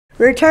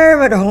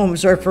Retirement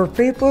homes are for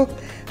people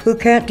who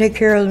can't take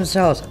care of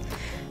themselves.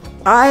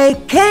 I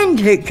can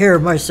take care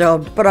of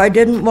myself, but I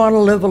didn't want to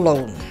live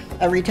alone.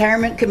 A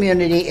retirement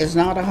community is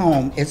not a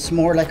home. It's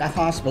more like a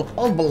hospital.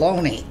 Oh,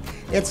 baloney.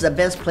 It's the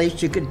best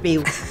place you could be.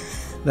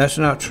 That's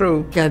not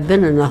true. I've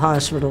been in a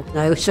hospital.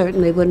 I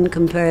certainly wouldn't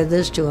compare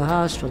this to a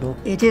hospital.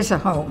 It is a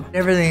home.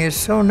 Everything is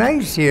so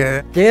nice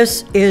here.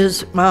 This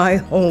is my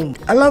home.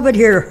 I love it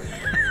here.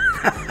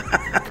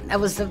 That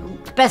was the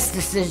best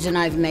decision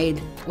I've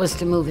made, was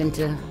to move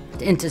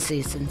into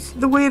Seasons.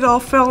 The way it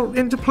all fell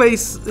into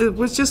place, it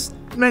was just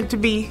meant to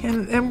be,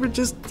 and we're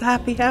just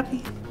happy.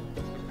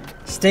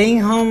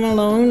 Staying home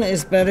alone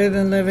is better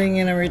than living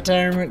in a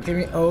retirement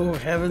community. Oh,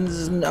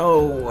 heavens,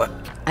 no.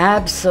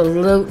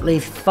 Absolutely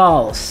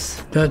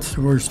false. That's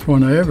the worst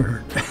one I ever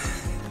heard.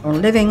 Well,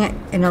 living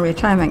in a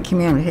retirement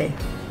community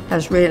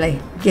has really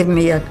given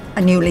me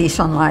a new lease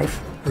on life.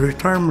 A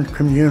retirement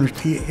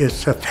community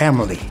is a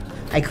family.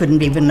 I couldn't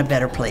be in a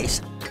better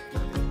place.